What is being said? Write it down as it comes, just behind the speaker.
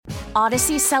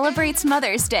Odyssey celebrates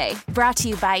Mother's Day, brought to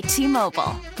you by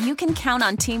T-Mobile. You can count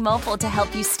on T-Mobile to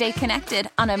help you stay connected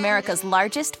on America's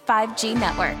largest 5G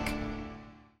network.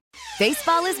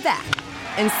 Baseball is back,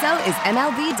 and so is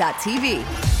MLB.tv.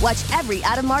 Watch every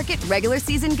out-of-market regular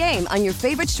season game on your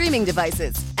favorite streaming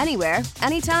devices, anywhere,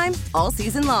 anytime, all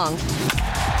season long.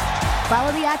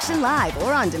 Follow the action live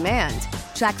or on demand.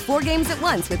 Track 4 games at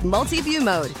once with multi-view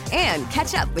mode and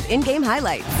catch up with in-game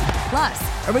highlights.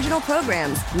 Plus, original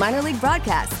programs, minor league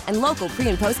broadcasts, and local pre-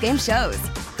 and post-game shows.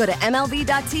 Go to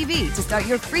MLB.tv to start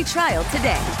your free trial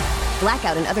today.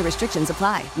 Blackout and other restrictions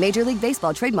apply. Major League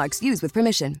Baseball trademarks used with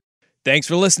permission. Thanks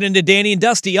for listening to Danny and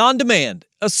Dusty On Demand,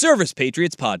 a Service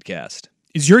Patriots podcast.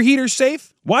 Is your heater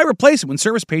safe? Why replace it when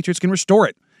Service Patriots can restore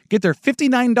it? Get their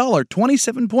 $59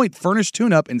 27-point furnace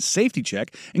tune-up and safety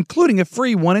check, including a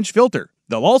free 1-inch filter.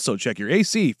 They'll also check your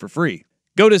AC for free.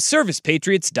 Go to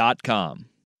ServicePatriots.com.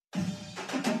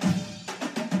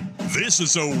 This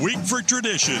is a week for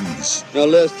traditions.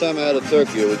 Last time I had a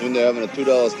turkey, it was when they were having a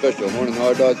 $2 special. Morning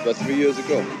hard dogs about 3 years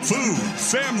ago. Food,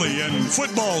 family, and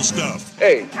football stuff.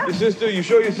 Hey, your sister, you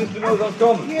sure your sister knows I'm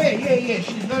coming? Yeah.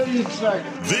 She's very excited.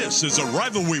 This is a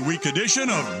Rivalry Week edition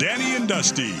of Danny and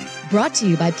Dusty. Brought to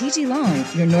you by PG Long,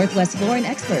 your Northwest flooring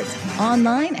experts.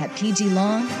 Online at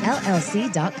pglongllc.com.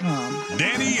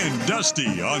 Danny and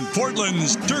Dusty on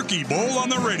Portland's Turkey Bowl on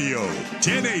the radio.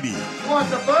 1080. Want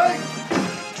the bird?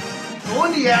 Go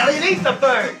in the alley and eat the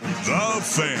bird. The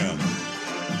Fan.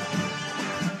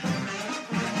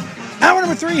 Hour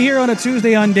number 3 here on a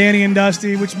Tuesday on Danny and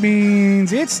Dusty, which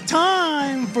means it's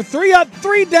time for 3 Up,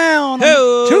 3 Down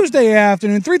on Tuesday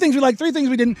afternoon. 3 things we like, 3 things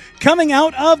we didn't. Coming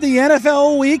out of the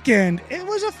NFL weekend. It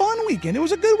was a fun weekend. It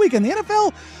was a good weekend. The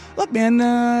NFL, look, man,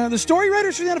 the story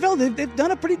writers for the NFL, they've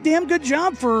done a pretty damn good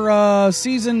job for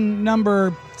season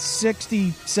number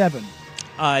 67.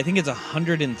 I think it's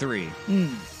 103.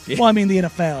 Yeah. Well, I mean the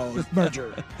NFL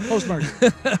merger,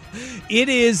 post-merger. It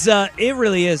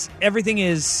really is. Everything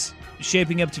is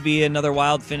shaping up to be another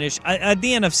wild finish. The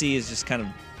NFC is just kind of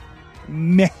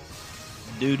meh,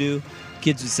 doo-doo.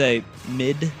 Kids would say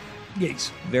mid.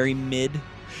 Yes, very mid.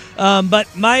 But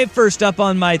my first up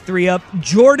on my 3 Up,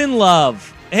 Jordan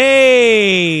Love.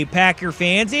 Hey, Packer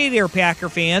fans. Hey there, Packer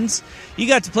fans. You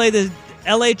got to play the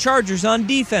LA Chargers on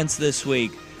defense this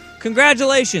week.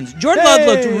 Congratulations. Jordan Love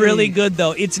looked really good,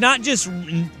 though. It's not just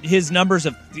his numbers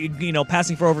of,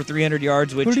 passing for over 300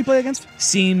 yards, which who did he play against?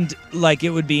 Seemed like it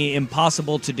would be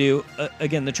impossible to do.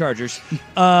 Again, the Chargers.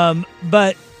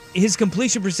 But his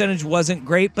completion percentage wasn't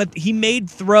great, but he made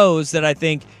throws that I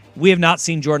think we have not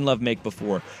seen Jordan Love make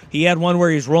before. He had one where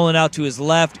he was rolling out to his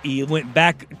left. He went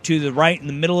back to the right in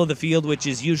the middle of the field, which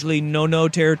is usually no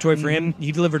territory for him.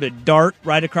 He delivered a dart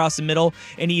right across the middle,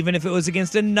 and even if it was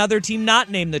against another team not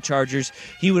named the Chargers,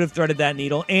 he would have threaded that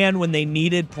needle. And when they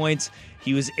needed points,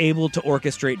 he was able to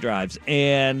orchestrate drives,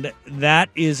 and that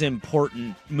is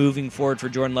important moving forward for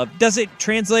Jordan Love. Does it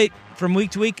translate from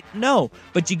week to week? No,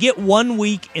 but you get 1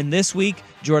 week, and this week,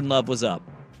 Jordan Love was up.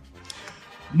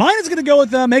 Mine is going to go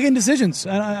with making decisions.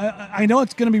 I know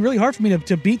it's going to be really hard for me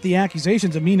to beat the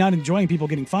accusations of me not enjoying people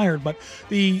getting fired, but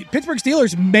the Pittsburgh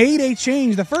Steelers made a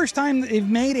change. The first time they've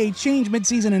made a change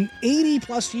midseason in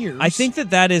 80-plus years. I think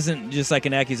that isn't just like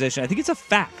an accusation. I think it's a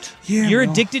fact. Yeah, You're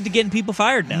addicted to getting people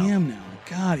fired now. I am now.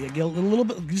 God, you get a little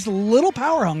bit, just a little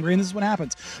power hungry, and this is what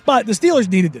happens. But the Steelers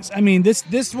needed this. I mean, this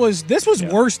was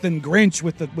worse than Grinch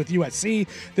with USC.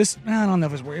 I don't know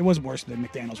if it was worse than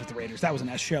McDaniels with the Raiders. That was an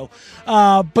S show.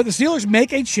 But the Steelers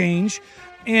make a change,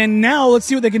 and now let's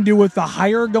see what they can do with the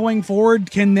hire going forward.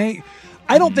 Can they?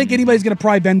 I don't think anybody's going to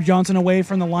pry Ben Johnson away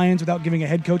from the Lions without giving a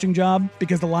head coaching job,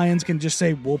 because the Lions can just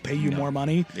say, we'll pay you more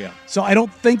money. Yeah. So I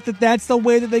don't think that's the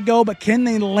way that they go, but can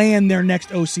they land their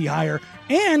next OC hire?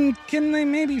 And can they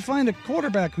maybe find a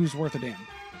quarterback who's worth a damn?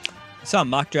 I saw a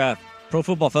mock draft. Pro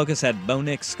Football Focus had Bo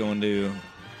Nix going to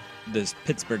the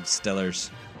Pittsburgh Steelers.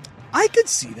 I could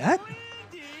see that.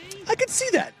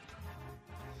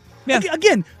 Yeah.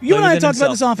 Again, you and I talked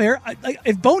about this off air.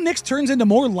 If Bo Nix turns into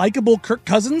more likable Kirk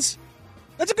Cousins,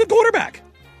 that's a good quarterback.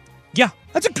 Yeah.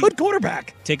 That's a good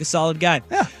quarterback. Take a solid guy.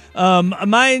 Yeah.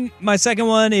 My second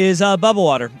one is Bubba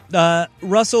Water.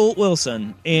 Russell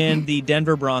Wilson and the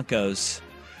Denver Broncos.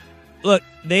 Look,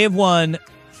 they have won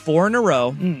 4 in a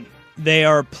row. They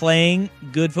are playing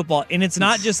good football. And it's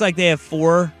not just like they have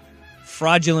 4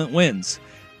 fraudulent wins.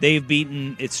 They've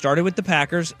beaten, it started with the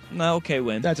Packers. Okay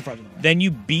win. That's a fraudulent win. Then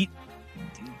you beat,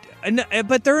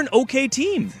 but they're an okay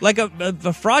team. Like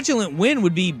a fraudulent win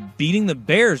would be beating the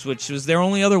Bears, which was their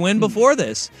only other win before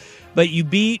this. But you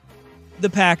beat the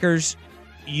Packers.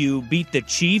 You beat the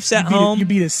Chiefs at home. You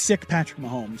beat a sick Patrick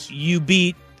Mahomes. You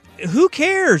beat who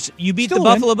cares? You beat Still the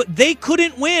Buffalo, but they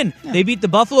couldn't win. Yeah. They beat the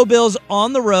Buffalo Bills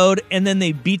on the road, and then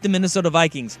they beat the Minnesota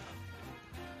Vikings.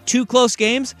 2 close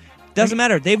games. Doesn't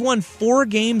matter. They've won 4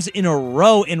 games in a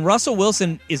row, and Russell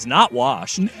Wilson is not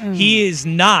washed. He is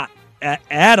not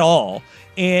at all.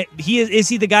 And is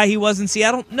he the guy he was in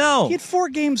Seattle? No. He had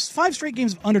 5 straight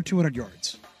games of under 200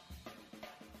 yards.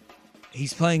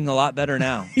 He's playing a lot better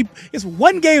now. He has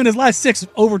 1 game in his last 6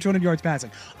 over 200 yards passing.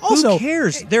 Also, who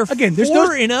cares? They're again,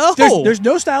 4-0. There's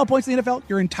no style points in the NFL.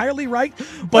 You're entirely right.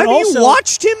 But have you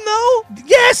watched him though?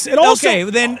 Yes. And also,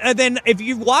 okay. Then if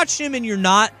you've watched him and you're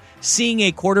not seeing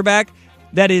a quarterback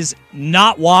that is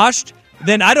not washed,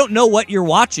 then I don't know what you're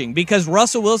watching, because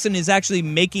Russell Wilson is actually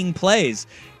making plays.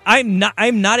 I'm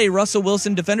not a Russell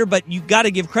Wilson defender, but you got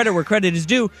to give credit where credit is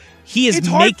due. He is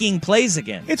making plays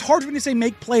again. It's hard for me to say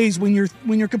make plays when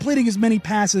you're completing as many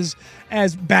passes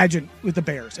as Badgett with the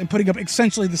Bears and putting up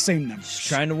essentially the same numbers. Just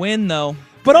trying to win though.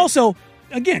 But also,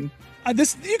 again,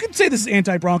 this you could say this is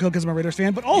anti-Bronco because I'm a Raiders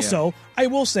fan, but also I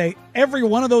will say every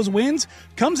one of those wins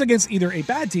comes against either a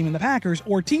bad team in the Packers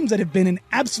or teams that have been in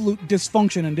absolute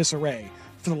dysfunction and disarray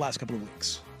for the last couple of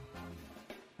weeks.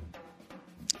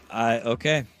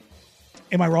 Okay.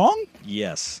 Am I wrong?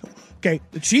 Yes. Okay,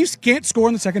 the Chiefs can't score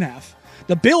in the second half.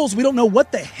 The Bills, we don't know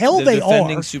what the hell they are. The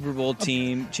defending Super Bowl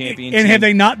team, champion and team. have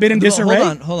they not been in disarray?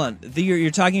 Hold on.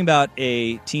 You're talking about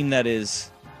a team that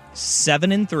is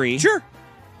 7-3. Sure.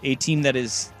 A team that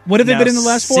is what have they been in the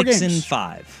last 4 games?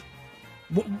 6-5.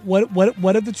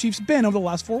 What have the Chiefs been over the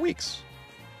last 4 weeks?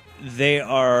 They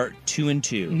are 2-2.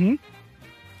 Mm-hmm.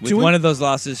 With one of those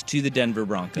losses to the Denver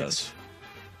Broncos. Yes.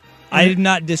 I'm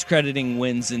not discrediting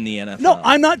wins in the NFL. No,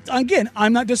 I'm not. Again,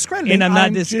 I'm not discrediting. And I'm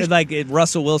not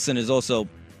Russell Wilson is also.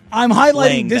 I'm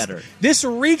highlighting this. Better. This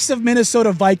reeks of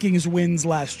Minnesota Vikings wins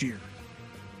last year.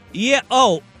 Yeah.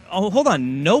 Oh, hold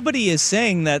on. Nobody is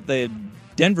saying that the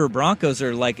Denver Broncos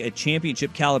are like a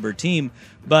championship caliber team,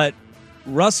 but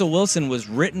Russell Wilson was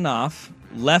written off,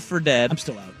 left for dead. I'm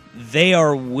still out. They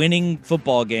are winning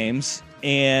football games,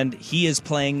 and he is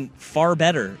playing far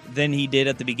better than he did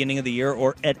at the beginning of the year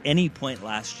or at any point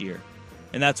last year.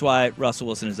 And that's why Russell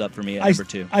Wilson is up for me at number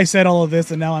 2. I said all of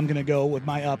this, and now I'm going to go with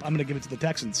my up. I'm going to give it to the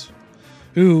Texans,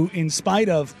 who, in spite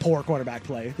of poor quarterback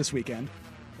play this weekend,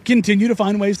 continue to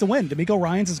find ways to win. DeMeco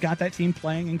Ryans has got that team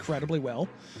playing incredibly well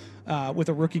with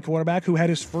a rookie quarterback who had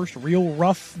his first real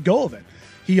rough go of it.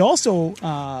 He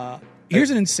also... here's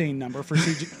an insane number for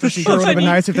CJ. Sure would have been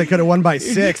nice if they could have won by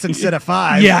 6 instead of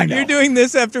 5. Yeah, I know. You're doing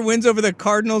this after wins over the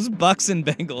Cardinals, Bucks, and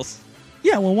Bengals.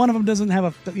 Yeah, well, one of them doesn't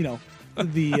have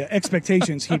the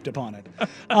expectations heaped upon it.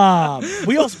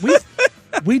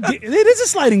 It is a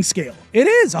sliding scale. It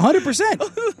is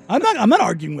 100%. I'm not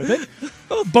arguing with it.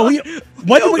 But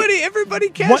everybody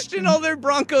cashed in all their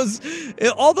Broncos.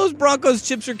 All those Broncos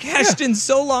chips were cashed in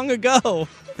so long ago.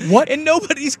 And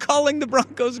nobody's calling the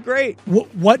Broncos great.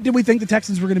 What did we think the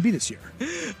Texans were going to be this year?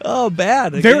 Oh,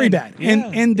 bad. Again. Very bad.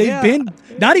 Yeah. And they've been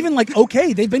not even like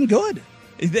okay. They've been good.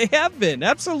 They have been,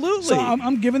 absolutely. So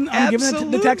I'm giving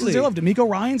the Texans their love. DeMeco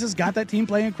Ryans has got that team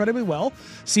playing incredibly well.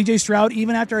 C.J. Stroud,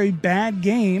 even after a bad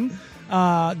game,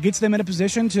 gets them in a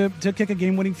position to kick a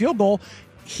game-winning field goal.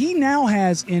 He now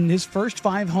has, in his first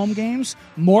 5 home games,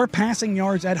 more passing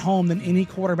yards at home than any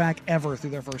quarterback ever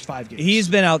through their first 5 games. He's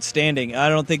been outstanding. I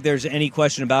don't think there's any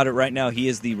question about it right now. He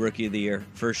is the Rookie of the Year,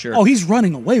 for sure. Oh, he's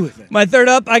running away with it. My third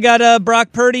up, I got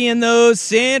Brock Purdy and those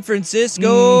San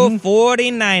Francisco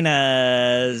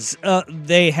 49ers.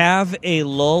 They have a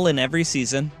lull in every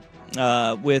season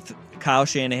with Kyle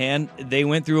Shanahan. They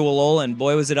went through a lull, and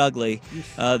boy, was it ugly.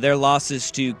 Their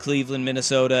losses to Cleveland,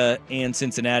 Minnesota, and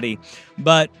Cincinnati.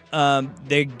 But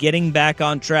they're getting back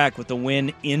on track with the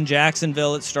win in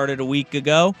Jacksonville. It started a week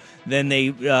ago. Then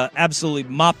they absolutely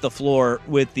mopped the floor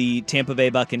with the Tampa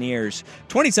Bay Buccaneers.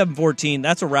 27-14,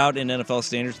 that's a rout in NFL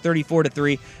standards.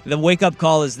 34-3. The wake-up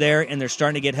call is there, and they're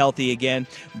starting to get healthy again.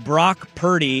 Brock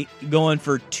Purdy going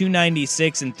for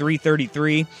 296 and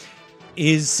 333.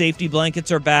 His safety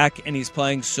blankets are back, and he's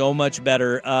playing so much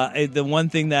better. The one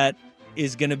thing that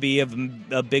is going to be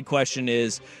a big question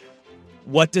is,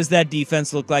 what does that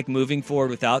defense look like moving forward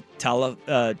without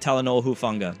Talanoa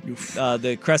Hufanga?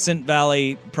 The Crescent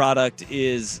Valley product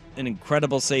is an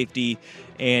incredible safety,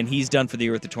 and he's done for the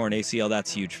year with the torn ACL.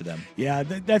 That's huge for them. Yeah,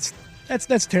 that's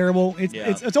terrible.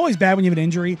 It's always bad when you have an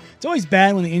injury. It's always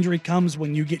bad when the injury comes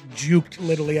when you get juked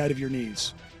literally out of your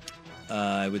knees.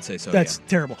 I would say so. That's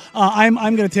terrible. I'm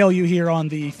going to tell you here on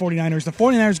the 49ers. The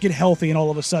 49ers get healthy, and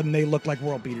all of a sudden they look like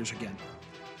world beaters again.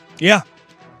 Yeah.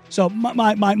 So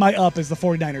my up is the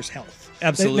 49ers' health.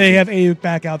 Absolutely. They have Ayuk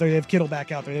back out there. They have Kittle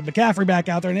back out there. They have McCaffrey back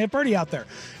out there. And they have Purdy out there.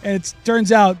 And it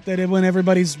turns out that when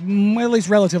everybody's at least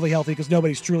relatively healthy, because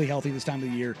nobody's truly healthy this time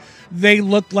of the year, they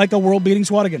look like a world-beating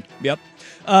squad again. Yep.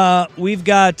 We've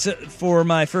got, for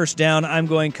my first down, I'm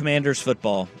going Commanders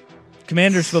football.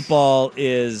 Commanders football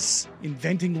is...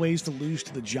 inventing ways to lose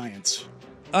to the Giants.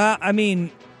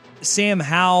 Sam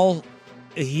Howell,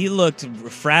 he looked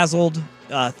frazzled.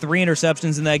 3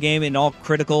 interceptions in that game and all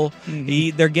critical.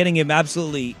 Mm-hmm. They're getting him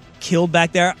absolutely killed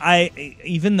back there.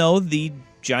 Even though the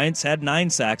Giants had 9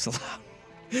 sacks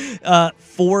allowed.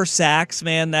 4 sacks,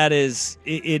 man, that is...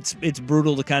 It's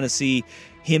brutal to kind of see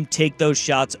him take those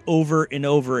shots over and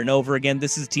over and over again.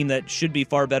 This is a team that should be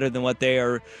far better than what they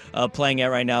are playing at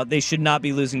right now. They should not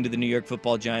be losing to the New York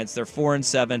Football Giants. They're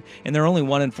 4-7, and they're only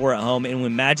 1-4 at home. And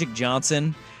when Magic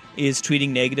Johnson is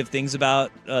tweeting negative things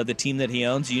about the team that he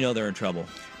owns, you know they're in trouble.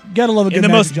 Gotta love a good in the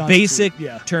Magic most Johnson basic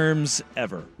tweet. terms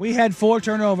ever. We had 4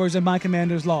 turnovers, and my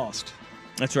Commanders lost.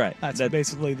 That's right. That's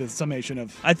basically the summation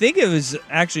of... I think it was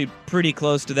actually pretty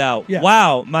close to that. Yeah.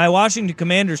 Wow, my Washington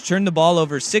Commanders turned the ball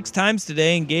over 6 times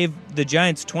today and gave the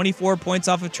Giants 24 points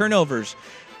off of turnovers.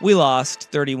 We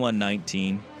lost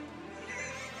 31-19.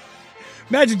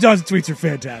 Magic Johnson tweets are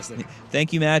fantastic.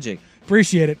 Thank you, Magic.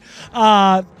 Appreciate it.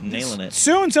 Nailing it.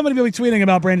 Soon somebody will be tweeting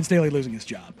about Brandon Staley losing his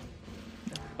job.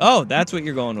 Oh, that's what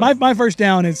you're going with. My first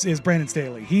down is Brandon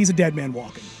Staley. He's a dead man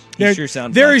walking. He sure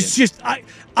sounds there like is it. just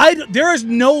there is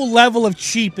no level of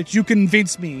cheap that you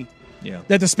convince me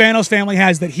that the Spanos family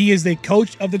has that he is the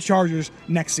coach of the Chargers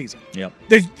next season. Yep.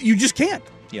 You just can't.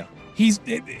 Yeah.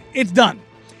 It's done.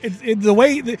 The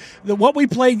way what we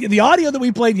played, the audio that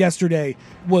we played yesterday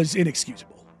was inexcusable.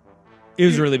 It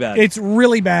was really bad. It's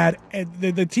really bad. And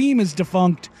the team is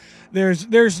defunct.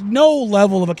 There's no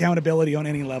level of accountability on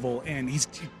any level, and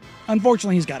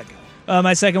unfortunately he's got to go.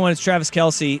 My second one is Travis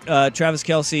Kelce. Travis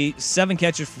Kelce, 7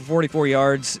 catches for 44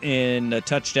 yards in a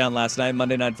touchdown last night,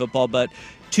 Monday Night Football, but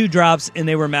 2 drops, and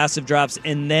they were massive drops,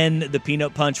 and then the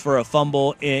peanut punch for a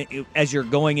fumble as you're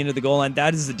going into the goal line.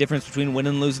 That is the difference between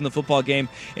winning and losing the football game,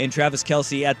 and Travis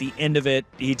Kelce, at the end of it,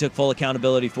 he took full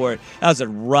accountability for it. That was a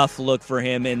rough look for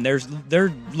him, and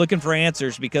they're looking for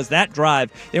answers because that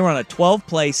drive, they were on a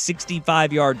 12-play,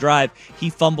 65-yard drive. He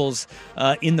fumbles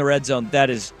in the red zone. That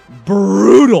is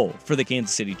brutal for the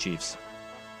Kansas City Chiefs.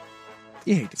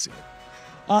 You hate to see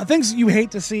it. Things you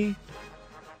hate to see.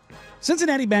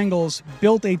 Cincinnati Bengals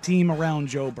built a team around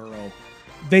Joe Burrow.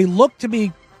 They look to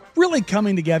be really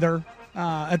coming together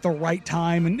at the right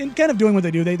time and kind of doing what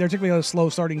they do. They're typically a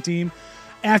slow-starting team.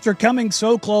 After coming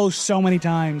so close so many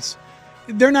times,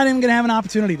 they're not even going to have an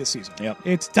opportunity this season. Yep.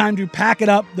 It's time to pack it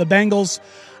up. The Bengals,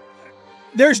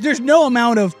 there's no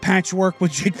amount of patchwork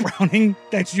with Jake Browning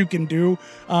that you can do.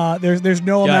 There's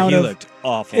no amount of... he looked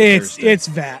awful It's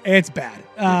bad. It's bad.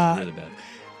 It's really bad.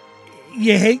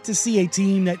 You hate to see a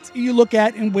team that you look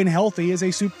at and when healthy is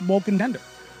a Super Bowl contender.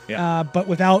 Yeah. But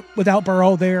without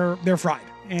Burrow, they're fried.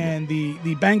 And the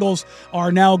Bengals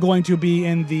are now going to be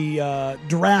in the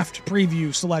draft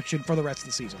preview selection for the rest of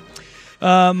the season.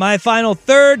 My final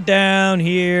third down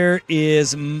here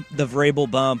is the Vrabel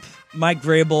bump. Mike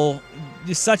Vrabel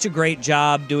did such a great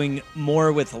job doing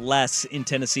more with less in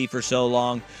Tennessee for so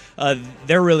long.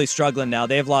 They're really struggling now.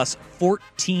 They have lost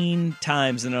 14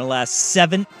 times in their last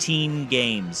 17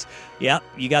 games. Yep,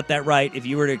 you got that right. If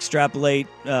you were to extrapolate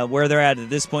where they're at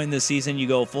this point in the season, you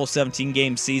go a full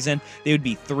 17-game season, they would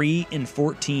be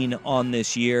 3-14 on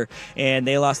this year. And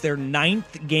they lost their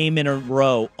 9th game in a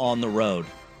row on the road.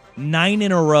 9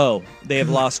 in a row they have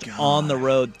lost on the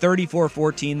road.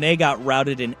 34-14. They got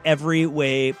routed in every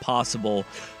way possible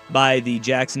by the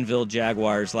Jacksonville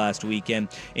Jaguars last weekend,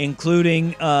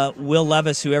 including Will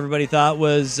Levis, who everybody thought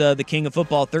was the king of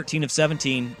football, 13 of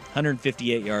 17,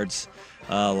 158 yards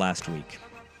last week.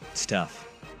 It's tough.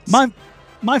 My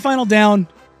final down,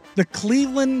 the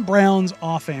Cleveland Browns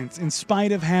offense, in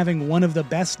spite of having one of the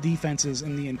best defenses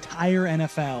in the entire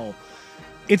NFL,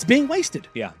 it's being wasted.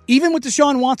 Yeah. Even with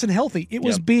Deshaun Watson healthy, it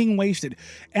was being wasted.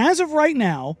 As of right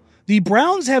now, the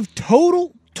Browns have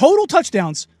total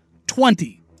touchdowns,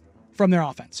 20 from their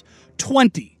offense.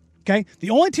 20. Okay?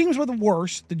 The only teams were the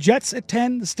worst, the Jets at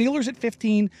 10, the Steelers at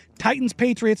 15, Titans,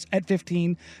 Patriots at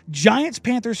 15, Giants,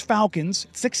 Panthers, Falcons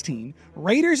at 16,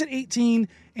 Raiders at 18,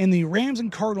 and the Rams and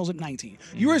Cardinals at 19.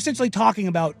 You are essentially talking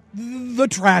about the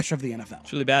trash of the NFL.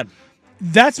 It's really bad.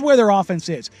 That's where their offense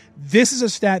is. This is a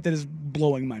stat that is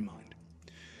blowing my mind.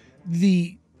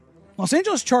 The Los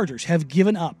Angeles Chargers have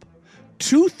given up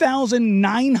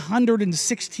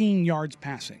 2,916 yards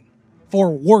passing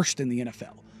for worst in the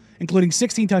NFL, including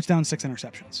 16 touchdowns, 6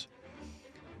 interceptions.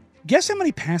 Guess how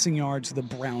many passing yards the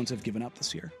Browns have given up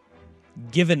this year?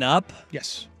 Given up?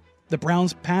 Yes. The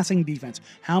Browns' passing defense.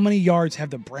 How many yards have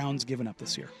the Browns given up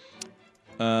this year?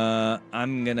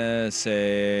 I'm going to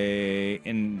say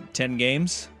in 10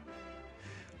 games,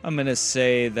 I'm going to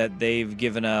say that they've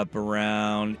given up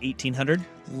around 1,800.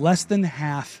 Less than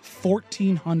half,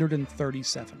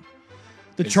 1,437.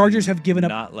 The Chargers have given up...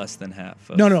 Not less than half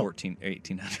of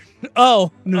 1,800.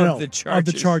 Oh, no. Of The Chargers. Of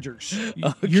the Chargers.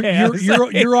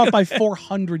 Okay, you're off by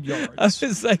 400 yards. I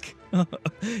was like,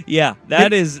 yeah,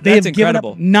 that's have incredible. Given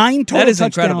up 9 total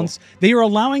touchdowns. Incredible. They are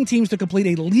allowing teams to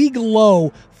complete a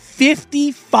league-low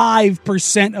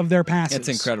 55% of their passes. It's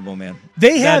incredible, man.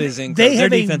 That is incredible. They have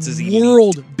Their defense is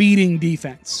world-beating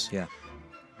defense. Yeah.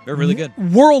 They're really good.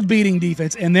 World-beating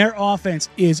defense, and their offense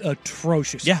is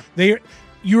atrocious. Yeah.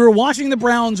 You were watching the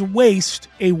Browns waste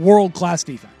a world-class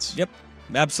defense. Yep,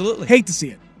 absolutely. Hate to see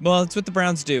it. Well, it's what the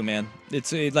Browns do, man.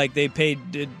 It's like they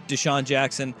paid Deshaun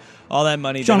Jackson all that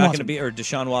money. Deshaun They're not going to be, or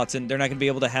Deshaun Watson. They're not going to be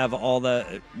able to have all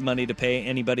the money to pay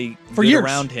anybody for years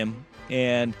around him,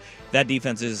 and that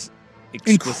defense is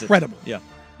exquisite. Incredible. Yeah.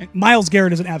 Myles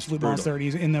Garrett is an absolute monster.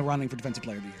 He's in the running for Defensive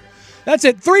Player of the Year. That's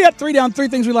it. 3 up, 3 down, 3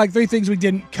 things we like, 3 things we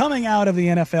didn't coming out of the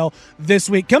NFL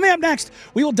this week. Coming up next,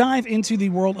 we will dive into the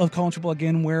world of college football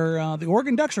again, where the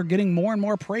Oregon Ducks are getting more and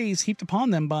more praise heaped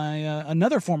upon them by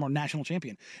another former national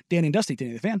champion, Danny and Dusty,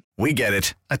 Danny the Fan. We get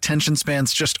it. Attention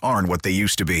spans just aren't what they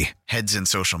used to be. Heads in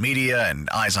social media and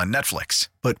eyes on Netflix.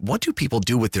 But what do people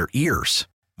do with their ears?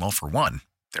 Well, for one,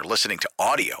 they're listening to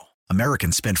audio.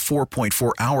 Americans spend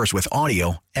 4.4 hours with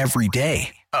audio every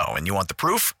day. Oh, and you want the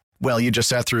proof? Well, you just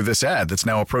sat through this ad that's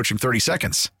now approaching 30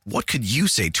 seconds. What could you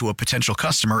say to a potential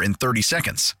customer in 30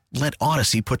 seconds? Let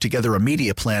Odyssey put together a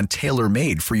media plan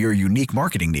tailor-made for your unique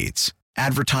marketing needs.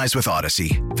 Advertise with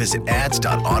Odyssey. Visit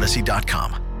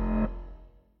ads.odyssey.com.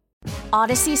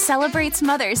 Odyssey celebrates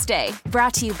Mother's Day,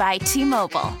 brought to you by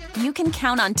T-Mobile. You can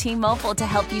count on T-Mobile to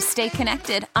help you stay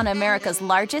connected on America's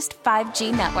largest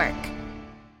 5G network.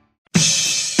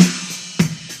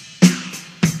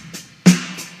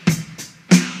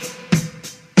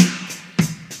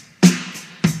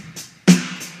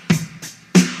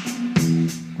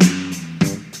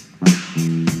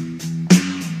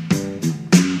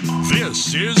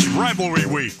 This is Rivalry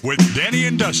Week with Danny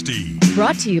and Dusty.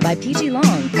 Brought to you by PG Long.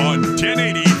 On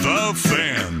 1080 The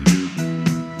Fan.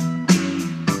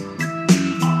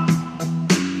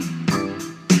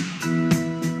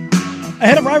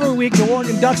 Ahead of Rivalry Week, the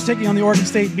Oregon Ducks taking on the Oregon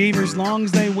State Beavers. As long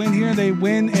as they win here, they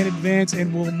win and advance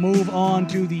and will move on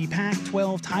to the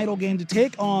Pac-12 title game to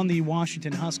take on the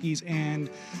Washington Huskies. And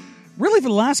really, for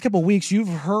the last couple of weeks, you've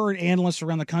heard analysts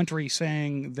around the country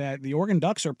saying that the Oregon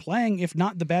Ducks are playing, if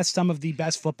not the best, some of the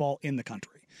best football in the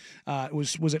country.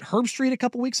 Was it Herb Street a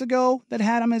couple weeks ago that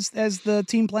had them as the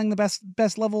team playing the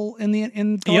best level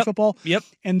in college football? Yep.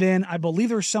 And then I believe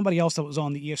there was somebody else that was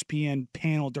on the ESPN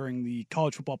panel during the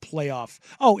college football playoff.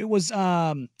 Oh, it was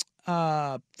former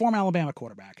Alabama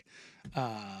quarterback.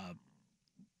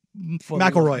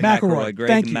 McElroy.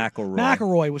 Greg McElroy.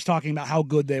 McElroy was talking about how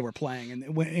good they were playing,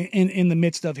 and in the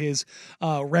midst of his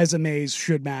resumes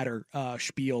should matter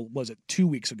spiel. Was it 2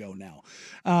 weeks ago now?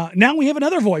 Now we have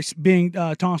another voice being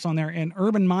tossed on there, and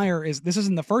Urban Meyer this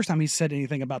isn't the first time he's said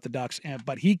anything about the Ducks,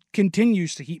 but he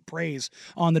continues to heap praise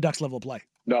on the Ducks' level of play.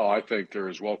 No, I think they're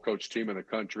as well-coached team in the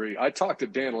country. I talked to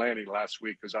Dan Lanning last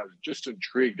week because I was just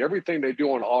intrigued. Everything they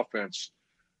do on offense,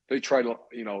 they try to,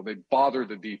 they bother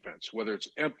the defense, whether it's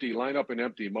empty, line up and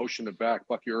empty, motion to back,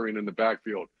 Bucky Irving in the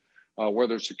backfield,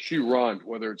 whether it's a Q run,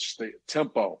 whether it's the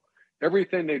tempo.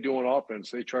 Everything they do on offense,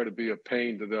 they try to be a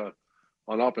pain to the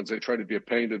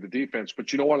defense.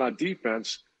 But you know what, on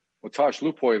defense, with Tosh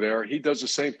Lupoy there, he does the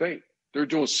same thing. They're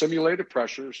doing simulated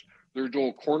pressures. They're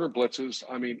doing corner blitzes.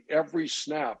 I mean, every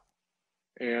snap.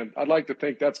 And I'd like to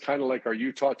think that's kind of like our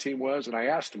Utah team was. And I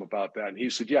asked him about that. And he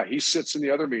said, yeah, he sits in the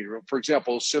other meeting room. For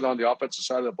example, he'll sit on the offensive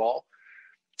side of the ball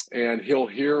and he'll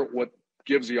hear what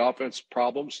gives the offense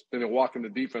problems. Then he'll walk in the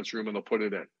defense room and they'll put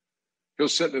it in. He'll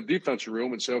sit in the defensive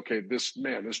room and say, okay, this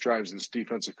drives this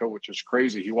defensive coach, which is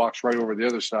crazy. He walks right over the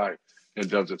other side and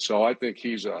does it. So I think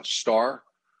he's a star,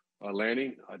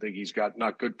 Lanning. I think he's got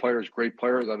not good players, great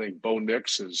players. I think Bo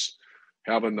Nix is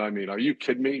having, are you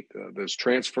kidding me? This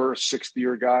transfer,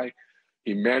 60-year guy,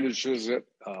 he manages it.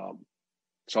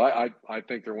 So I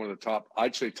think they're one of the top,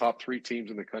 I'd say top 3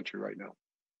 teams in the country right now.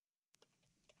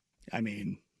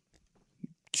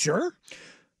 Sure.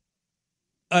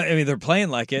 They're playing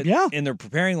like it, yeah, and they're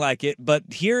preparing like it. But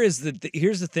here's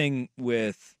the thing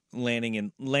with Lanning,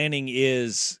 and Lanning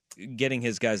is getting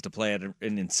his guys to play at an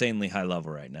insanely high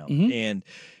level right now. Mm-hmm. And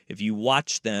if you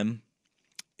watch them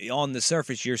on the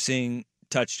surface, you're seeing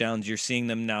touchdowns. You're seeing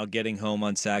them now getting home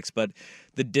on sacks, but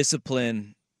the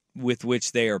discipline with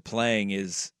which they are playing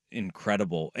is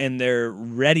incredible, and their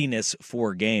readiness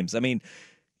for games. I mean,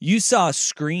 you saw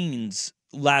screens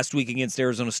last week against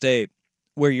Arizona State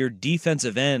where your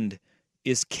defensive end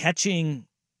is catching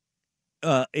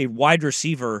a wide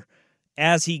receiver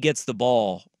as he gets the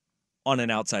ball on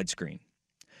an outside screen.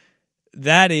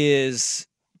 That is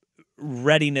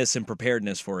readiness and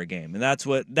preparedness for a game. And that's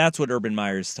what Urban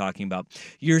Meyer is talking about.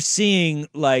 You're seeing,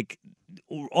 like,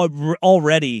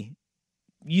 already,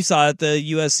 you saw at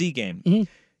the USC game,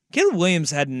 Mm-hmm. Caleb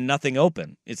Williams had nothing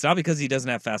open. It's not because he doesn't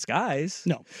have fast guys.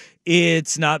 No.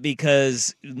 It's not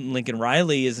because Lincoln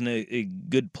Riley isn't a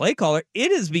good play caller.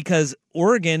 It is because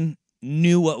Oregon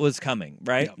knew what was coming,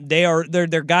 right? Yeah.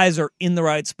 Their guys are in the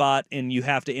right spot, and you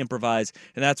have to improvise.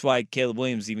 And that's why Caleb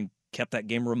Williams even kept that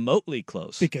game remotely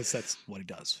close. Because that's what he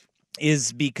does.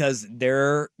 Is because they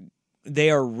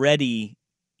are ready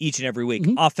each and every week.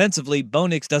 Mm-hmm. Offensively, Bo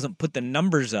Nix doesn't put the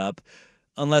numbers up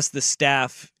unless the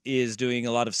staff is doing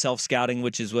a lot of self-scouting,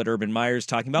 which is what Urban Meyer is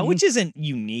talking about, which isn't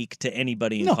unique to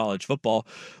anybody in college football.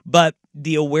 But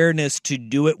the awareness to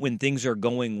do it when things are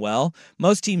going well.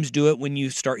 Most teams do it when you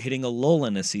start hitting a lull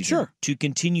in a season. Sure. To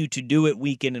continue to do it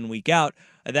week in and week out,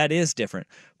 that is different.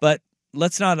 But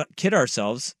let's not kid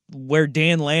ourselves. Where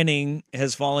Dan Lanning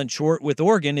has fallen short with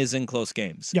Oregon is in close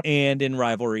games and in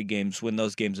rivalry games when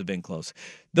those games have been close.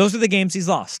 Those are the games he's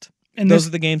lost. And those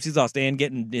are the games he's lost. And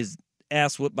getting his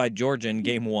ass whipped by Georgia in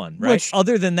game 1, right? Which,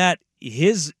 other than that,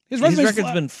 his record's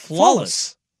been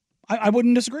flawless. I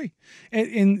wouldn't disagree.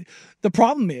 And the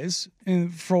problem is,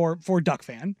 for Duck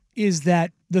fan, is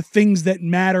that the things that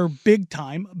matter big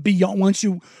time beyond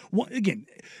again,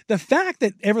 the fact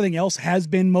that everything else has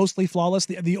been mostly flawless.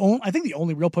 I think the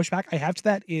only real pushback I have to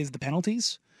that is the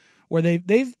penalties, where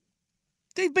they've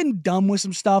been dumb with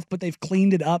some stuff, but they've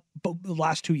cleaned it up the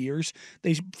last 2 years.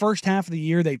 First half of the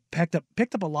year, they picked up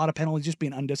a lot of penalties just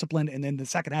being undisciplined, and then the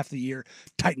second half of the year,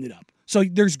 tightened it up. So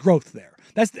there's growth there.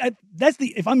 That's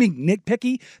if I'm being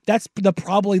nitpicky, that's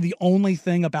probably the only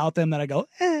thing about them that I go,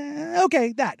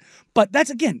 okay, that. But that's,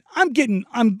 again,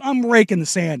 I'm raking the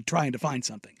sand trying to find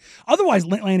something. Otherwise,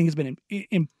 Lanning has been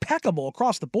impeccable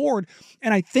across the board,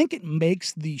 and I think it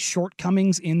makes the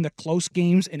shortcomings in the close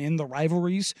games and in the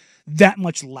rivalries that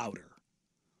much louder.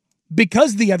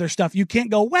 Because the other stuff, you can't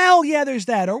go, well, yeah, there's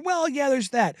that, or well, yeah,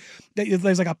 there's that.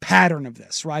 There's like a pattern of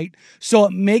this, right? So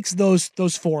it makes those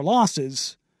 4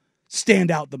 losses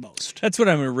stand out the most. That's what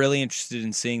I'm really interested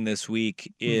in seeing this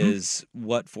week is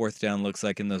what fourth down looks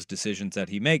like in those decisions that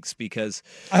he makes, because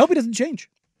I hope he doesn't change.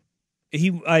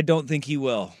 I don't think he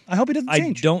will. I hope he doesn't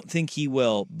change. I don't think he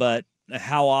will, but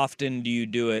how often do you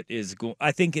do it is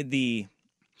I think the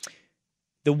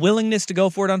willingness to go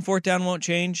for it on fourth down won't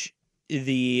change.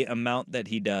 The amount that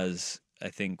he does, I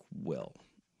think, will.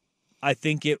 I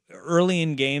think early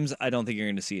in games, I don't think you're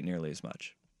going to see it nearly as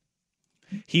much.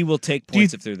 He will take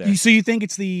points if they're there. So you think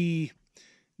it's the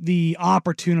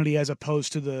opportunity as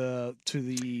opposed to the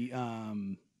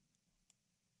I'm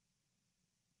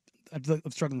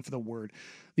struggling for the word.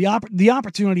 The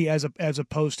opportunity as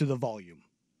opposed to the volume.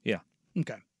 Yeah.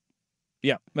 Okay.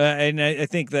 Yeah, and I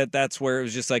think that's where it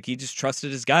was just like he just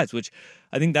trusted his guys, which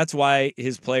I think that's why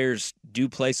his players do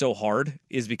play so hard,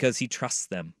 is because he trusts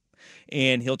them,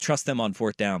 and he'll trust them on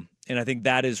fourth down. And I think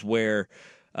that is where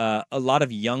a lot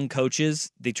of young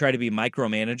coaches, they try to be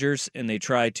micromanagers, and they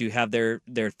try to have their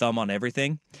thumb on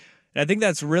everything. And I think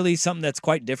that's really something that's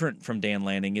quite different from Dan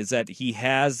Lanning, is that he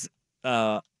has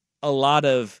a lot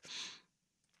of,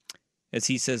 as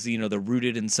he says, the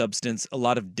rooted in substance, a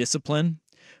lot of discipline,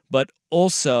 but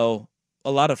also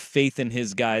a lot of faith in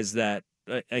his guys that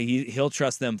he'll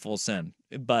trust them full send.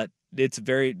 But it's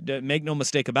make no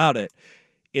mistake about it,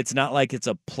 it's not like it's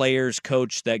a player's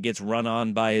coach that gets run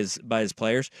on by his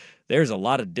players. There's a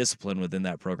lot of discipline within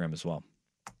that program as well.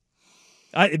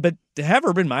 But to have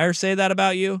Urban Meyer say that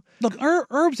about you, look,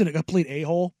 Herb's a complete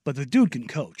a-hole, but the dude can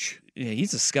coach. Yeah,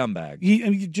 he's a scumbag.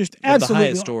 He just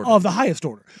absolutely of the highest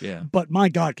order. Yeah, but my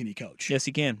God, can he coach? Yes,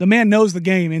 he can. The man knows the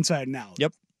game inside and out.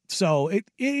 Yep. So it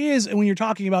is, and when you're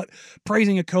talking about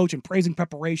praising a coach and praising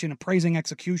preparation and praising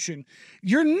execution,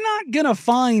 you're not going to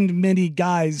find many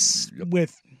guys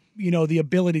with, the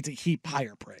about to heap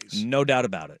higher praise. No doubt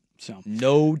about it. So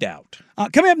no doubt.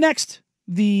 Coming up next,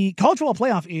 the college football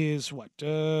playoff is what?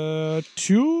 About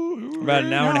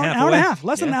an hour and a half away.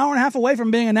 Less than an hour and a half away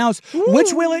from being announced. Ooh.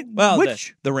 Which will it? Well,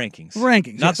 the rankings. Not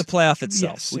yes. The playoff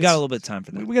itself. Yes, we got a little bit of time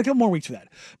for that. We got a couple more weeks for that.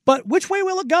 But which way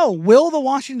will it go? Will the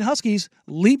Washington Huskies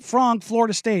leapfrog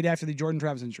Florida State after the Jordan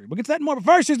Travis injury? We'll get to that and more. But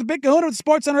first, here's the Big Kahuna with the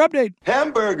Sports Center update.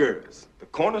 Hamburgers, the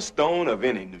cornerstone of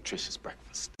any nutritious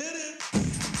breakfast.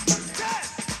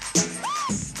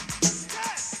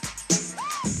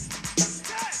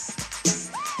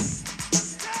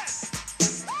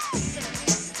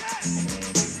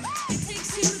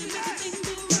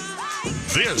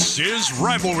 This is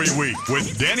Rivalry Week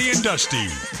with Danny and Dusty.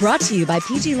 Brought to you by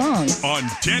PG Long On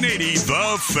 1080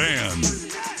 The Fan.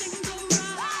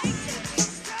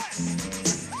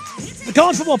 The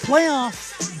college football playoff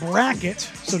bracket,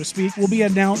 so to speak, will be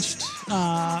announced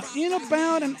in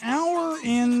about an hour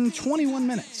and 21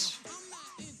 minutes.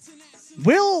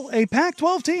 Will a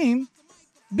Pac-12 team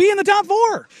be in the top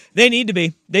 4? They need to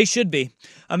be. They should be.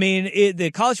 I mean,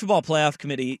 the College Football Playoff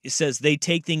Committee says they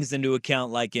take things into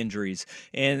account like injuries.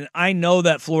 And I know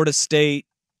that Florida State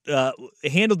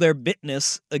handled their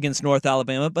business against North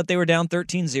Alabama, but they were down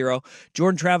 13-0.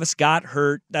 Jordan Travis got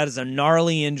hurt. That is a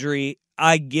gnarly injury.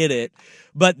 I get it.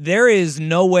 But there is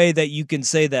no way that you can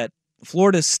say that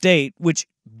Florida State, which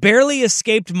barely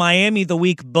escaped Miami the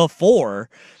week before,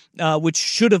 which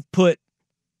should have put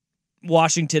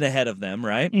Washington ahead of them,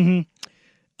 right?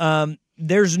 Mm-hmm.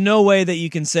 There's no way that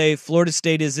you can say Florida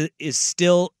State is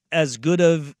still as good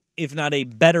of, if not a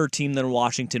better team than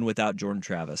Washington without Jordan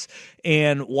Travis.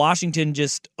 And Washington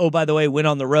just, oh, by the way, went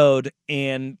on the road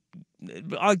and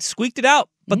squeaked it out.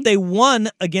 But they won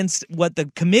against what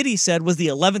the committee said was the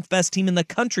 11th best team in the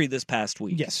country this past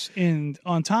week. Yes, and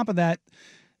on top of that,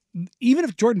 even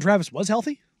if Jordan Travis was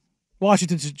healthy,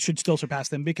 Washington should still surpass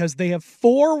them because they have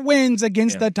 4 wins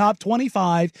against the top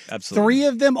 25, Absolutely. 3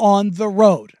 of them on the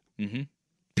road. Mm-hmm.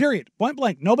 Period. Point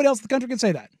blank. Nobody else in the country can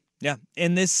say that. Yeah,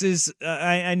 and this is,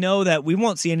 I know that we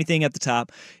won't see anything at the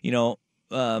top. You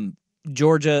know,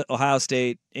 Georgia, Ohio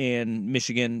State, and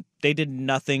Michigan, they did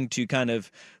nothing to kind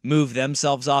of move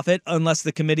themselves off it unless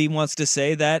the committee wants to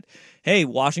say that, hey,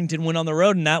 Washington went on the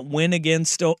road and that win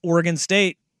against Oregon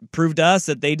State proved to us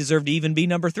that they deserve to even be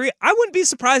number 3. I wouldn't be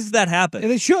surprised if that happened.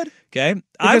 They should. Okay.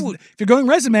 If you're going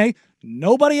resume,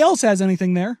 nobody else has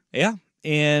anything there. Yeah.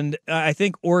 And I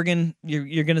think Oregon,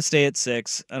 you're going to stay at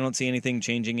 6. I don't see anything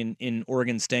changing in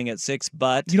Oregon staying at 6.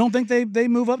 But you don't think they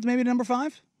move up to maybe number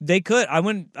 5? They could. I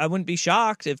wouldn't be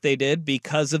shocked if they did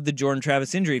because of the Jordan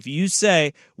Travis injury. If you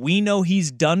say we know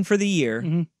he's done for the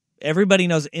year, everybody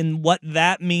knows, and what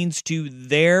that means to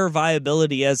their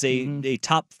viability as a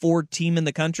top 4 team in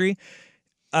the country,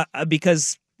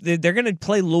 because they're going to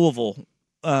play Louisville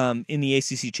in the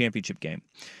ACC championship game.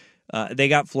 They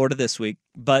got Florida this week,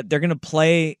 but they're going to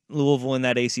play Louisville in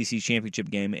that ACC championship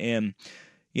game. And,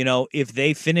 you know, if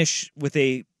they finish with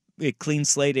a clean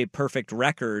slate, a perfect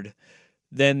record,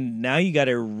 then now you got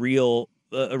a real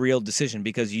decision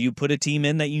because you put a team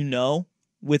in that you know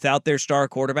without their star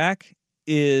quarterback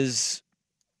is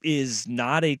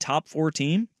not a top 4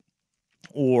 team,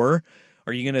 or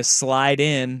are you going to slide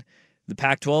in the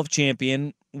Pac-12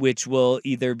 champion, which will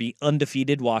either be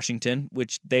undefeated Washington,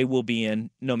 which they will be in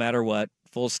no matter what,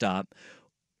 full stop.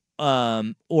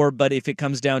 But if it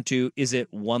comes down to, is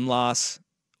it 1 loss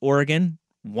Oregon,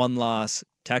 1 loss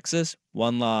Texas,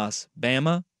 1 loss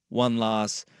Bama, 1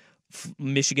 loss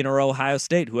Michigan or Ohio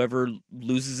State, whoever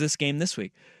loses this game this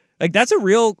week? Like that's a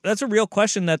real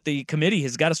question that the committee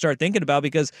has got to start thinking about,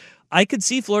 because I could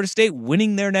see Florida State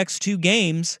winning their next 2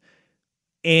 games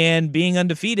and being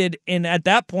undefeated. And at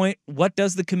that point, what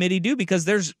does the committee do? Because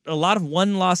there's a lot of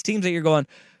 1-loss teams that you're going,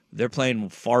 they're playing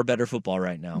far better football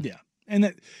right now. Yeah. And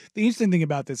the interesting thing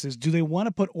about this is, do they want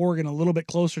to put Oregon a little bit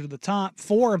closer to the top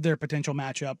 4 of their potential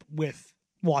matchup with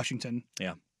Washington?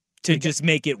 Yeah. To just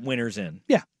make it winners in.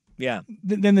 Yeah. Yeah.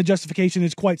 Then the justification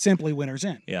is quite simply winners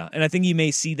in. Yeah. And I think you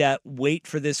may see that. Wait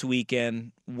for this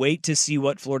weekend. Wait to see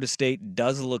what Florida State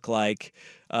does look like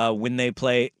when they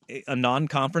play a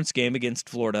non-conference game against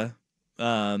Florida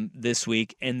this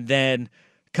week. And then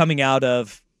coming out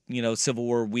of, Civil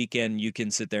War weekend, you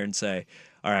can sit there and say,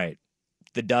 all right,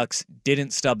 the Ducks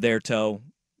didn't stub their toe.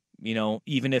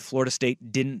 Even if Florida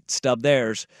State didn't stub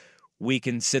theirs, we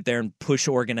can sit there and push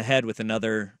Oregon ahead with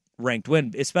another ranked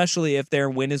win, especially if their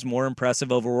win is more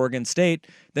impressive over Oregon State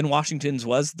than Washington's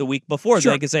was the week before.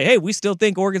 Sure. They can say, hey, we still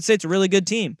think Oregon State's a really good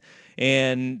team,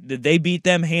 and they beat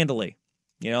them handily.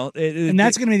 And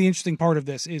that's going to be the interesting part of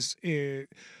this is they're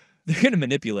going to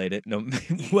manipulate it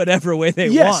whatever way they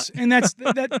want. Yes, and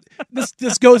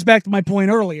this goes back to my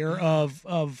point earlier of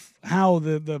how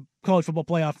the College Football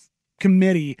Playoff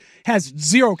Committee has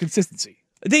zero consistency.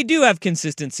 They do have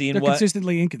consistency in they're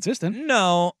consistently inconsistent.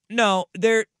 No,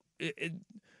 they're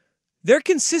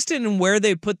consistent in where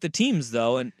they put the teams,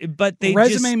 though. But they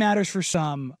resume matters for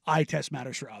some, eye test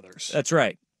matters for others. That's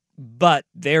right, but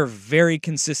they're very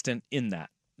consistent in that.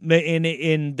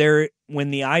 in their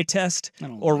when the eye test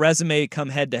or resume come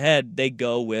head to head, they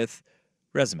go with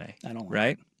resume. I don't like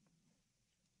right. it.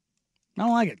 I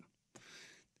don't like it.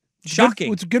 Shocking.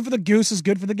 What's good for the goose is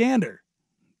good for the gander.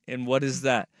 And what is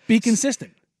that? Be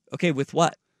consistent. Okay, with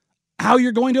what? How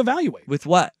you're going to evaluate. With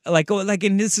what?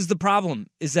 And this is the problem,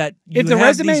 is that if the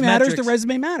resume matters, the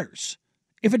resume matters.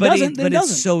 If it doesn't, then it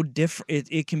doesn't. It's so different.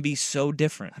 It can be so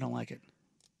different. I don't like it.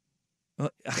 Well,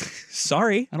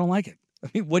 sorry. I don't like it. I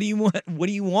mean, what do you want? What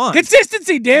do you want?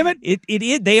 Consistency, damn it.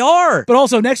 It they are. But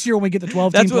also next year when we get the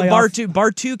 12 team playoff. That's what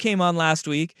Bar 2 came on last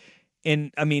week,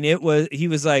 and I mean he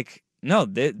was like, no,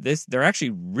 they're actually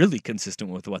really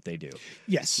consistent with what they do.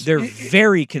 Yes, they're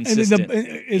very consistent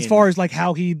as far as like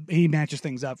how he matches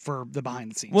things up for the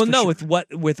behind the scenes. Well, no, sure.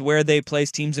 with where they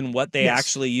place teams and what they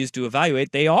actually use to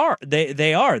evaluate, they are.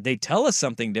 They tell us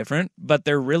something different, but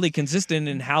they're really consistent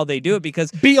in how they do it.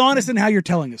 Because be honest in how you're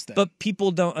telling us that. But people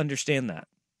don't understand that.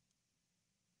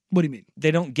 What do you mean?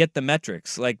 They don't get the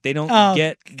metrics. Like they don't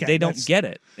get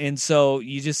it, and so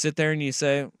you just sit there and you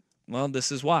say, "Well,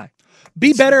 this is why."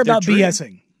 Be better about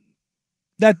BSing.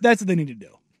 That's what they need to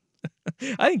do.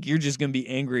 I think you're just going to be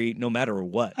angry no matter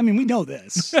what. I mean, we know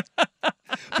this.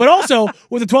 But also,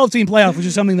 with the 12-team playoff, which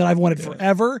is something that I've wanted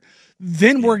forever,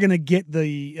 then we're going to get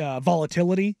the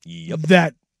volatility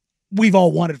that we've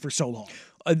all wanted for so long.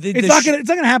 It's not going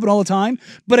to happen all the time,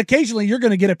 but occasionally you're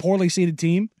going to get a poorly seeded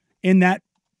team in that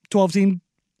 12-team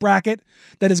bracket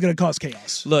that is going to cause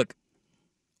chaos. Look,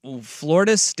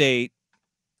 Florida State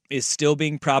is still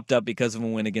being propped up because of a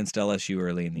win against LSU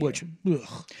early in the year.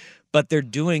 But they're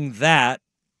doing that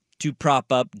to prop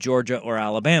up Georgia or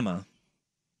Alabama.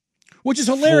 Which is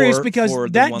hilarious because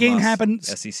that game happened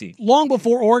SEC. long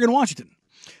before Oregon-Washington.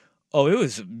 Oh, it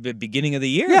was the beginning of the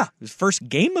year? Yeah. It was first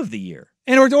game of the year.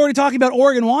 And we're already talking about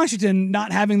Oregon-Washington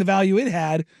not having the value it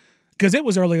had because it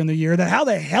was early in the year. That how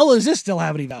the hell does this still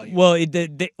have any value? Well,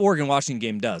 the Oregon-Washington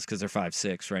game does because they're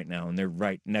 5-6 right now and they're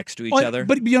right next to each other.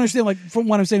 But you understand, like from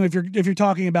what I'm saying, if you're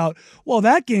talking about, well,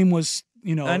 that game was,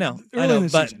 I know, in the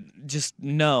but season. Just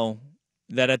know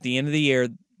that at the end of the year,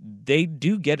 they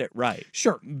do get it right.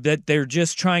 Sure. That they're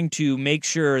just trying to make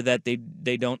sure that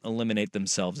they don't eliminate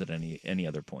themselves at any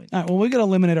other point. All right, well, we're going to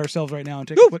eliminate ourselves right now and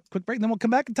take a quick break, and then we'll come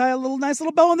back and tie a nice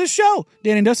little bow on this show.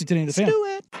 Danny and Dusty, today in the Fan. Let's do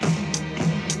it.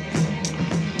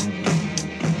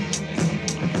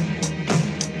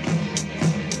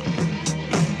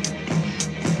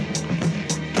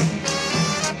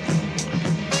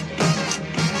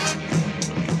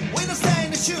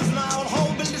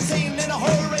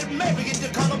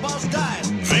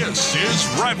 This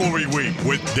is Rivalry Week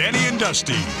with Danny and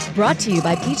Dusty. Brought to you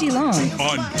by PG Long.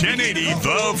 On 1080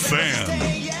 The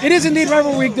Fan. It is indeed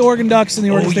Rivalry Week. The Oregon Ducks and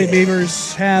the Oregon State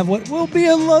Beavers have what will be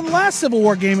a last Civil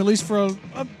War game, at least for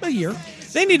a year.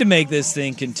 They need to make this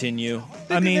thing continue.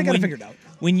 They got to figure it out.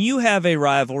 When you have a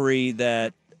rivalry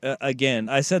that, again,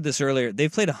 I said this earlier,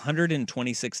 they've played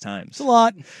 126 times. It's a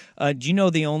lot. Do you know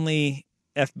the only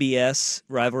FBS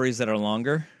rivalries that are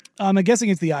longer? I'm guessing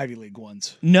it's the Ivy League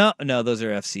ones. No, those are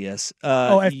FCS.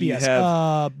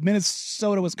 FBS.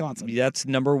 Minnesota, Wisconsin. That's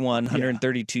number one,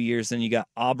 132 years. Then you got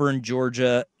Auburn,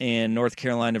 Georgia, and North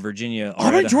Carolina, Virginia.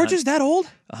 Auburn, Georgia's that old?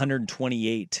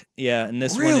 128. Yeah, and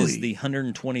this one is the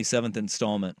 127th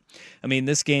installment. I mean,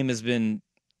 this game has been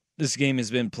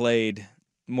played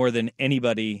more than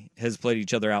anybody has played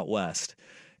each other out west,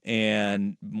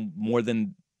 and more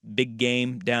than big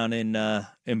game down in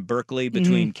Berkeley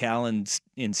between Cal and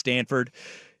Stanford.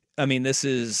 I mean, this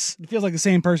is... It feels like the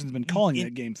same person's been calling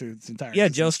that game through this entire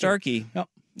season. Joe Starkey. Yep.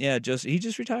 Yeah, he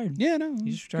just retired. Yeah, no. He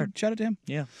just retired. Shout out to him.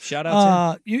 Yeah, shout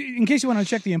out to him. In case you want to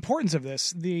check the importance of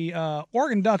this, the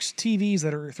Oregon Ducks TVs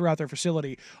that are throughout their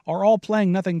facility are all replaying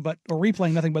nothing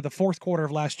but the fourth quarter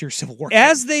of last year's Civil War.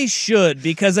 As they should,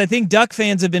 because I think Duck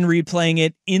fans have been replaying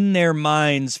it in their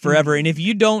minds forever. And if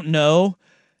you don't know...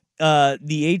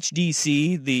 the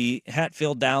HDC, the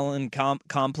Hatfield-Dowling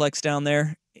complex down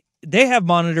there, they have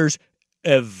monitors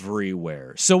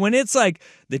everywhere. So when it's like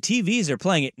the TVs are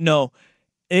playing it, no,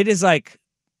 it is like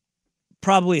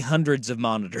probably hundreds of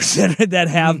monitors that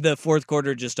have the fourth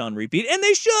quarter just on repeat. And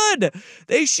they should.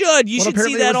 They should. You should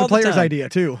see that all the time. The player's idea,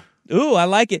 too. Ooh, I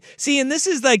like it. See, and this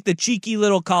is like the cheeky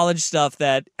little college stuff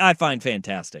that I find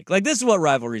fantastic. Like, this is what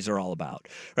rivalries are all about,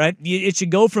 right? It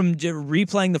should go from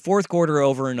replaying the fourth quarter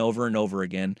over and over and over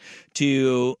again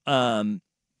to,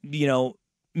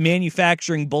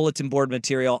 manufacturing bulletin board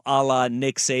material a la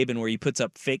Nick Saban, where he puts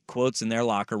up fake quotes in their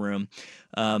locker room.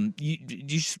 You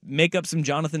just make up some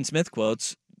Jonathan Smith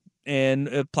quotes and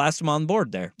plaster them on the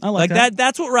board there. I like that.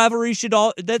 That's what rivalries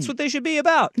that's what they should be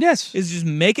about. Yes. Is just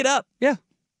make it up. Yeah.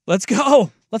 Let's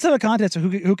go. Let's have a contest of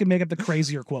who can make up the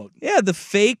crazier quote. Yeah, the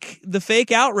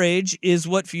fake outrage is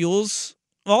what fuels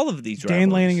all of these rivalries. Dan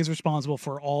Lanning is responsible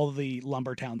for all the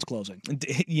lumber towns closing.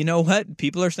 You know what?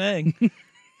 People are saying.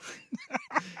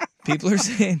 People are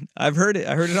saying. I've heard it.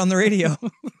 I heard it on the radio.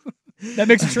 That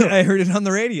makes it true. I heard it on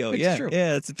the radio. Makes Yeah, it true.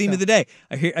 yeah. It's the theme of the day.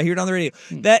 I hear it on the radio.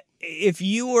 That if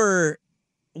you were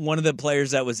one of the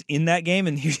players that was in that game,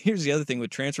 and here's the other thing with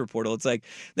transfer portal, it's like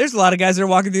there's a lot of guys that are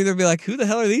walking through there and be like, who the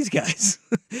hell are these guys?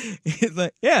 It's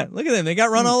like, yeah, look at them, they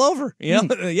got run all over, yeah,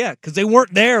 because they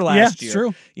weren't there last year.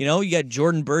 True. You got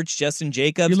Jordan Birch, Justin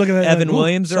Jacobs, You look at that, Evan like,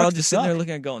 Williams, they're all sucks just to sitting there suck.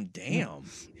 looking at it going, damn,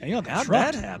 Yeah, how'd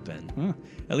that happen?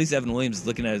 At least Evan Williams is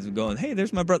looking at it and going, hey,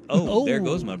 there's my brother. Oh, there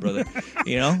goes my brother.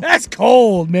 That's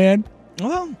cold, man.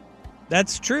 Well,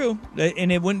 that's true,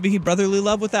 and it wouldn't be brotherly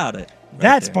love without it.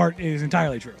 That part is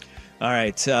entirely true. All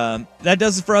right, that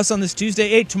does it for us on this Tuesday.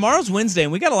 Hey, tomorrow's Wednesday,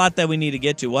 and we got a lot that we need to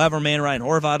get to. We'll have our man Ryan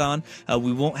Horvat on.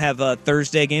 We won't have a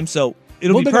Thursday game, so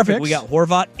it'll be perfect. We got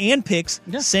Horvat and picks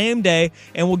same day,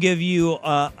 and we'll give you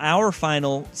our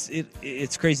final.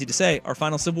 It's crazy to say, our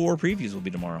final Civil War previews will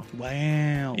be tomorrow.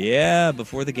 Wow. Yeah,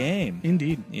 before the game.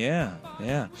 Indeed. Yeah.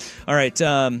 All right.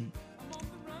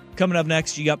 Coming up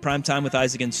next, you got Prime Time with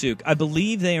Isaac and Suk. I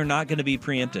believe they are not going to be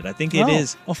preempted. I think it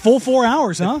is a full 4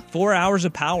 hours, huh? 4 hours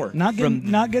of power. Not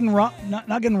getting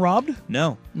robbed.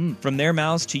 No, from their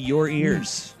mouths to your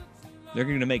ears. They're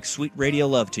going to make sweet radio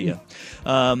love to you.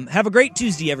 Have a great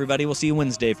Tuesday, everybody. We'll see you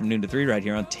Wednesday from noon to 3 right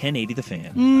here on 1080 The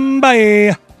Fan.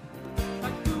 Bye.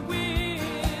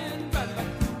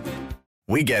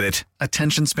 We get it.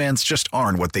 Attention spans just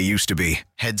aren't what they used to be.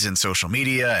 Heads in social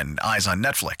media and eyes on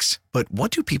Netflix. But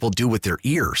what do people do with their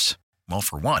ears? Well,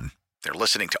 for one, they're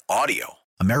listening to audio.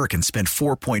 Americans spend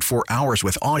 4.4 hours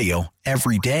with audio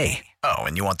every day. Oh,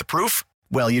 and you want the proof?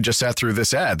 Well, you just sat through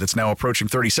this ad that's now approaching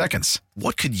 30 seconds.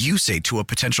 What could you say to a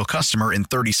potential customer in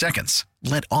 30 seconds?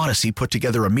 Let Odyssey put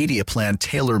together a media plan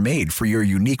tailor-made for your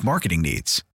unique marketing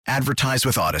needs. Advertise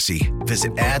with Odyssey.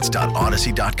 Visit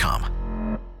ads.odyssey.com.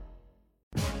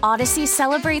 Odyssey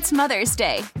celebrates Mother's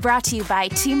Day, brought to you by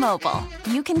T-Mobile.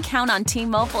 You can count on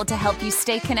T-Mobile to help you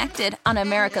stay connected on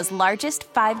America's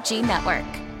largest 5G network.